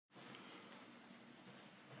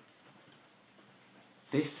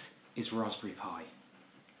This is Raspberry Pi,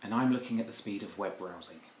 and I'm looking at the speed of web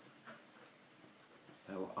browsing.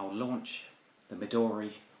 So I'll launch the Midori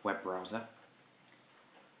web browser.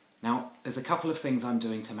 Now, there's a couple of things I'm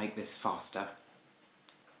doing to make this faster.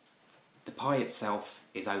 The Pi itself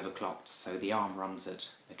is overclocked, so the ARM runs at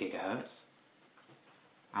a gigahertz.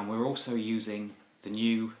 And we're also using the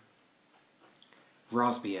new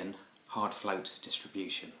Raspbian hard float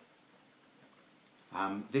distribution.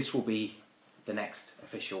 This will be the next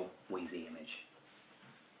official Wheezy image.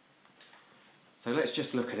 So let's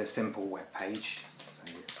just look at a simple web page.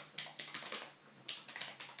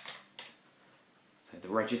 So the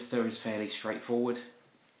register is fairly straightforward,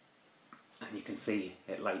 and you can see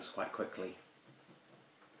it loads quite quickly,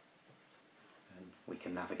 and we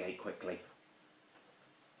can navigate quickly.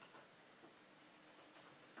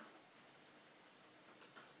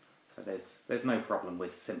 So there's no problem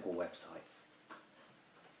with simple websites.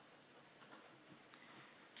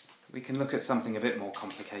 We can look at something a bit more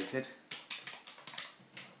complicated.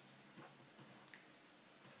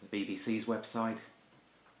 The BBC's website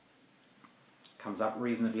comes up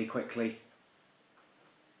reasonably quickly.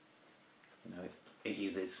 You know, it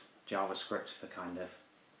uses JavaScript for kind of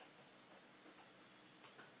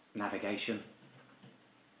navigation,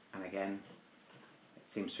 and again, it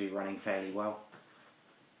seems to be running fairly well.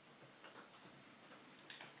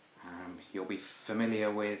 You'll be familiar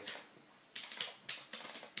with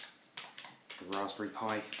the Raspberry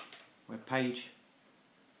Pi web page.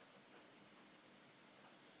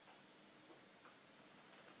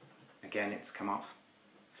 Again, it's come up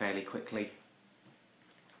fairly quickly,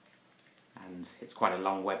 and it's quite a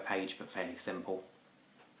long web page but fairly simple.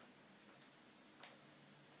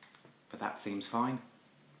 But that seems fine.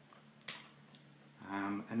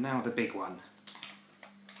 And now the big one.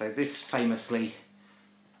 So this famously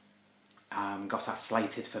got us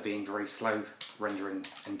slated for being very slow rendering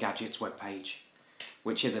Engadget's web page,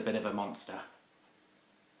 which is a bit of a monster.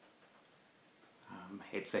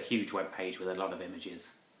 It's a huge web page with a lot of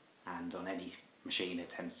images, and on any machine it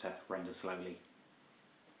tends to render slowly.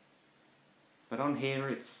 But on here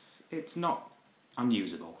it's not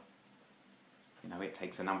unusable. You know, it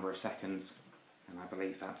takes a number of seconds, and I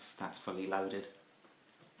believe that's fully loaded.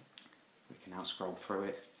 We can now scroll through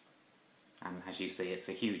it, and as you see, it's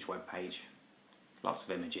a huge web page, lots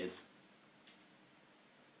of images.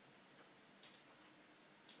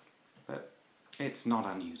 But it's not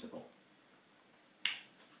unusable.